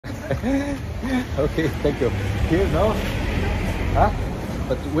Okay, thank you. Here, no? Huh?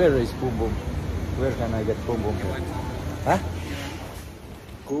 But where is Boom Boom? Where can I get Boom Boom? Huh?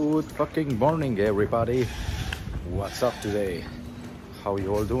 Good fucking morning, everybody. What's up today? How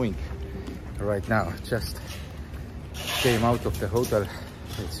you all doing? Right now, just came out of the hotel.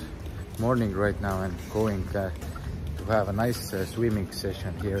 It's morning right now and going to have a nice swimming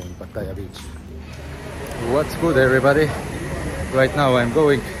session here in Pattaya beach. What's good, everybody? Right now I'm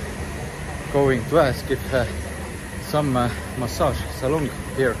going to ask if some massage salon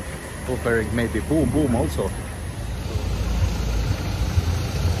here offering maybe Boom Boom also.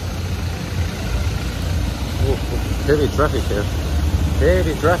 Oh, heavy traffic here.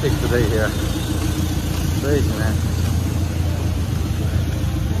 Heavy traffic today here. Crazy, man.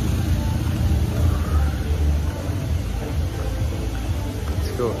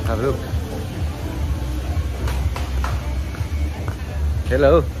 Let's go have a look.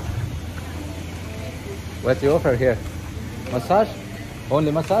 Hello. What do you offer here? Massage?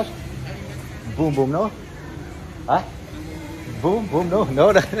 Only massage? Boom Boom, no? Huh? Boom Boom, no?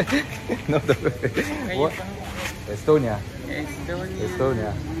 No, no. No. What? Estonia.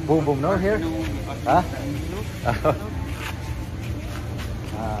 Estonia. Boom Boom, no here? Huh?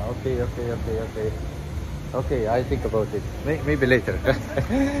 Ah, okay. Okay, I think about it. Maybe later.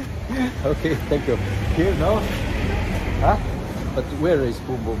 Okay, thank you. Here, no? Huh? But where is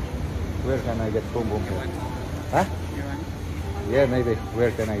Boom Boom? Where can I get Boom Boom here? Huh? Yeah, maybe. Where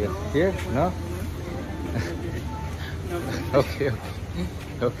can I get? Here? No? Okay.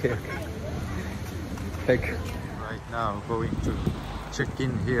 Thank you. Right now going to check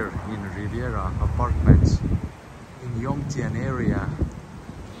in here in Riviera Apartments in Yongtian area.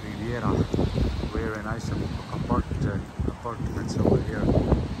 Riviera. Very nice apartments over here.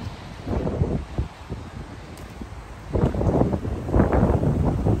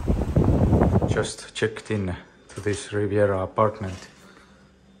 Just checked in to this Riviera apartment.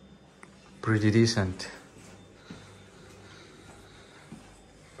 Pretty decent.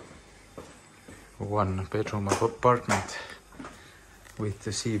 One bedroom apartment with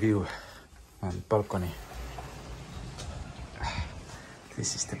the sea view and balcony.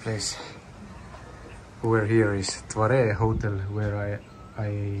 This is the place. Over here is Tvare Hotel, where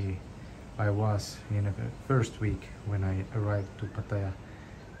I was in the first week when I arrived to Pattaya.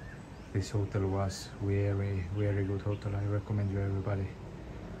 This hotel was very good hotel. I recommend you everybody.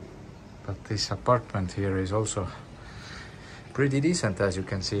 But this apartment here is also pretty decent, as you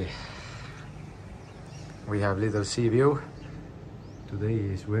can see. We have little sea view.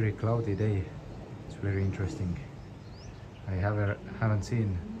 Today is very cloudy day. It's very interesting. I haven't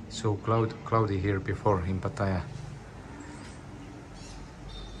seen so cloudy here before in Pattaya.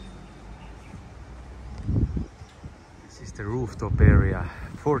 This is the rooftop area.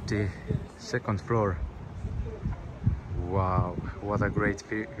 42nd floor. Wow, what a great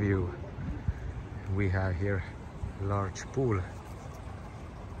view. We have here a large pool.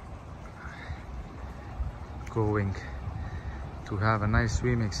 Going to have a nice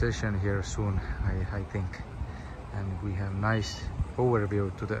swimming session here soon, I think. And we have nice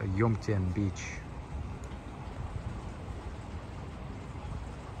overview to the Yongtian beach.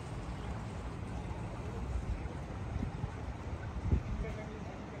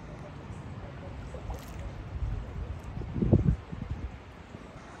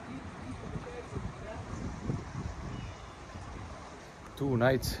 Two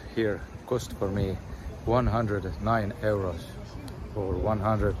nights here cost for me 109 euros or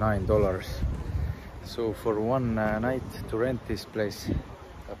 $109. So for one night to rent this place,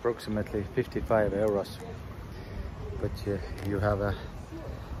 approximately 55 euros. But you have a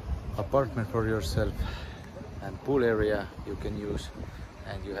apartment for yourself and pool area you can use,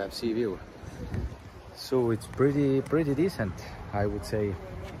 and you have sea view. So it's pretty decent, I would say.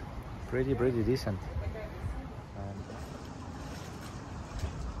 Pretty decent.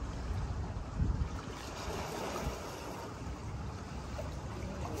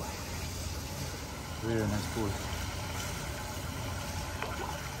 Very nice pool.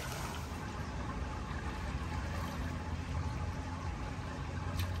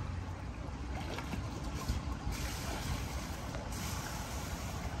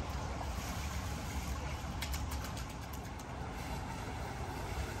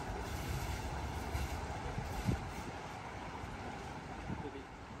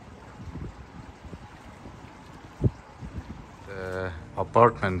 The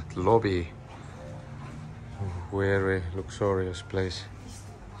apartment lobby. Very luxurious place.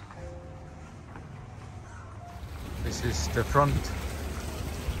 This is the front.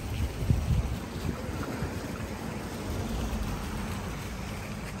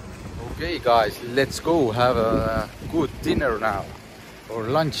 Okay guys, let's go have a good dinner now, or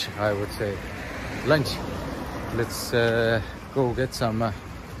lunch I would say. Lunch. Let's go get some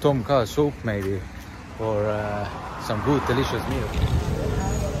tom kha soup maybe, or some good delicious meal.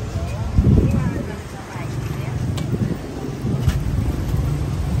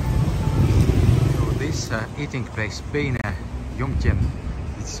 So this eating place, Peine Jomtien,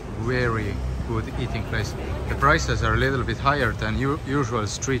 it's very good eating place. The prices are a little bit higher than usual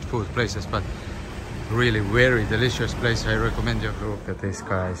street food places, but really very delicious place. I recommend you. Look at this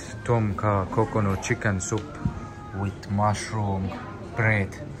guys, tom kha coconut chicken soup with mushroom bread,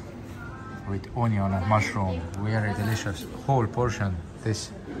 with onion and mushroom. Very delicious. Whole portion.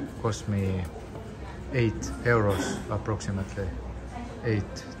 This cost me 8 euros approximately. $8,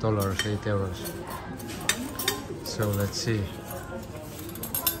 8 euros. So let's see.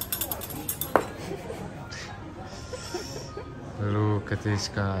 Look at this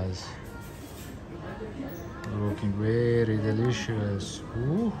guys. Looking very delicious.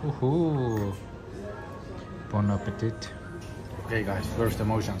 Ooh. Bon appetit. Okay guys, first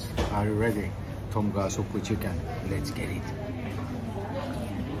emotions. Are you ready? Tom kha soup with chicken. Let's get it.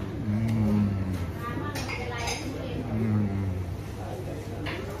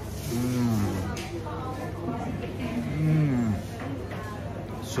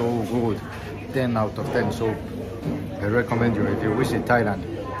 So good. 10 out of 10 soup. I recommend you if you visit Thailand.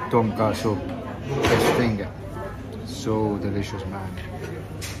 Tom kha soup. Best thing. So delicious, man.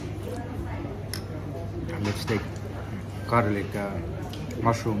 And let's take garlic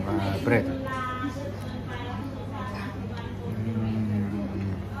mushroom bread.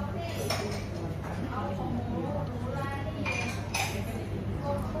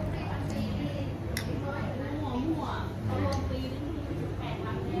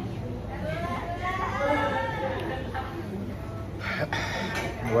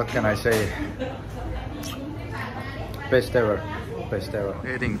 What can I say? Best ever. Best ever.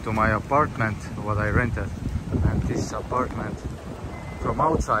 Heading to my apartment, what I rented. And this apartment from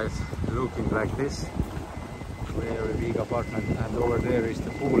outside looking like this. Very big apartment, and over there is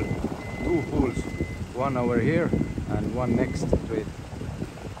the pool. 2 pools. One over here and one next to it.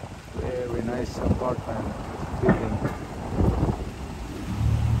 Very nice apartment building.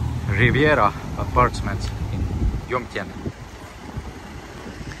 Riviera Apartments in Jomtien.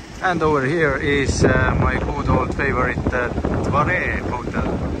 And over here is my good old favorite Tvare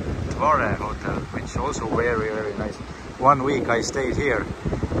Hotel, which also very nice. 1 week I stayed here.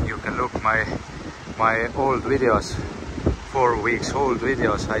 You can look my old videos, 4 weeks old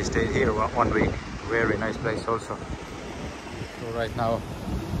videos. I stayed here 1 week. Very nice place also. So right now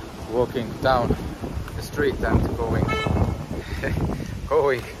walking down the street and going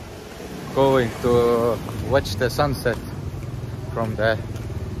to watch the sunset from the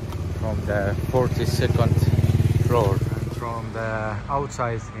 42nd floor. And from the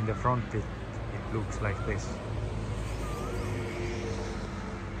outside in the front it looks like this.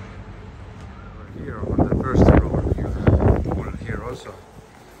 Here on the first floor you have pool here also.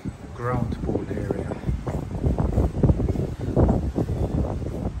 Ground pool area.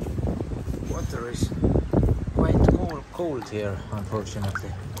 Water is quite cold here,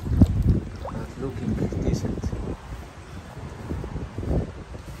 unfortunately. But looking decent.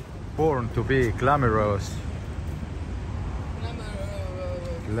 Born to be glamorous.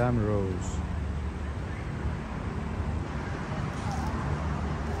 Glamorous.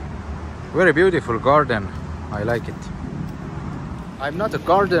 Very beautiful garden. I like it. I'm not a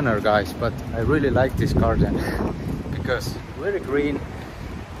gardener, guys, but I really like this garden because very green.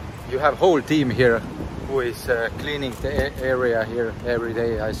 You have whole team here who is cleaning the area here every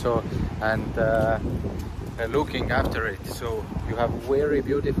day, I saw, and looking after it. So you have very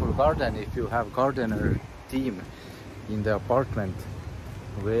beautiful garden if you have gardener team in the apartment.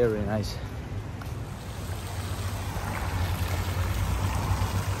 Very nice.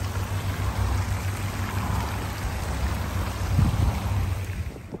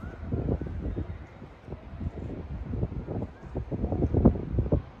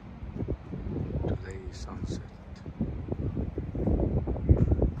 Today's sunset.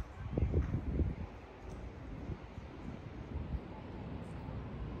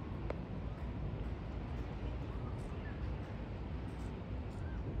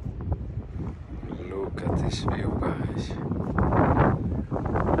 Look at this view, guys.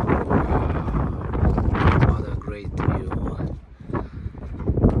 Wow, what a great view.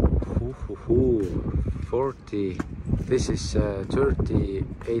 40. This is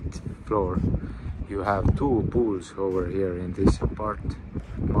 38th floor. You have 2 pools over here in this apartment.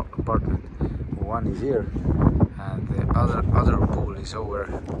 One is here and the other pool is over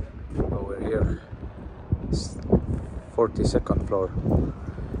here. It's 42nd floor.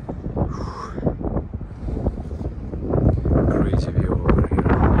 Crazy view over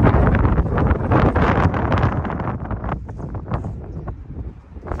here.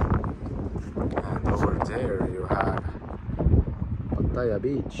 And over there you have Pattaya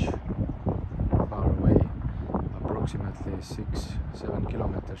beach, far away, approximately 6-7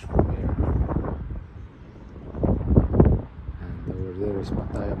 kilometers from here. And over there is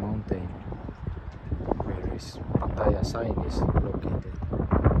Pattaya mountain, where is Pattaya sign is located.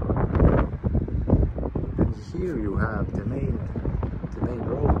 And here you have the main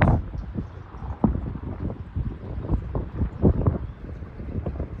road.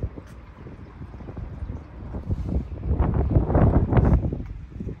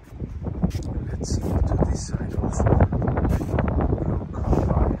 Let's see to this side also. Look how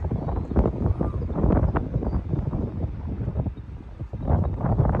high.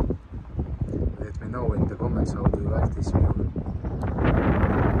 Let me know in the comments how do you like this view.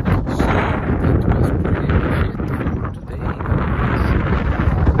 So that was pretty much it for today, guys.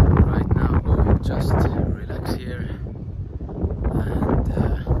 Right now we'll just relax here,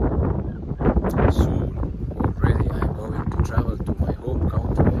 and soon already I'm going to travel to my home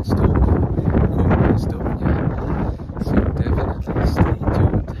country, Estonia. So definitely stay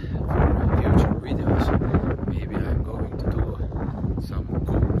tuned for my future videos. Maybe I'm going to do some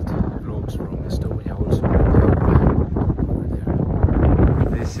cold vlogs from Estonia also over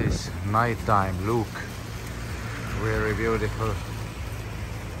there. This is nighttime look, very beautiful.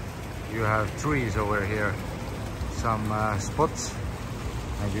 You have trees over here, some spots,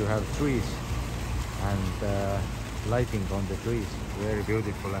 and you have trees and lighting on the trees, very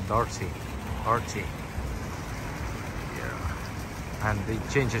beautiful and artsy. Yeah, and it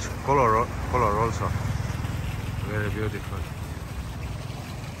changes color also, very beautiful.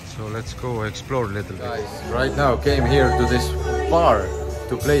 So let's go explore a little bit. Guys, right now came here to this bar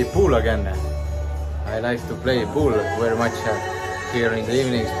to play pool again. I like to play pool very much here in the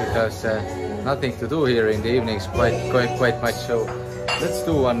evenings, because nothing to do here in the evenings quite much. So let's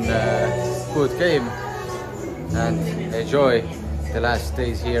do one good game and enjoy the last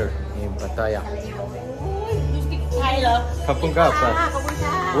days here in Pattaya. Welcome to Thailand.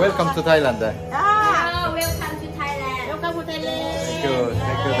 Welcome to Thailand. Welcome to Thailand.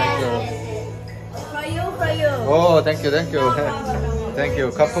 Thank you. For you. Oh, thank you. Thank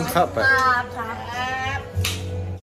you. Kapung Kap.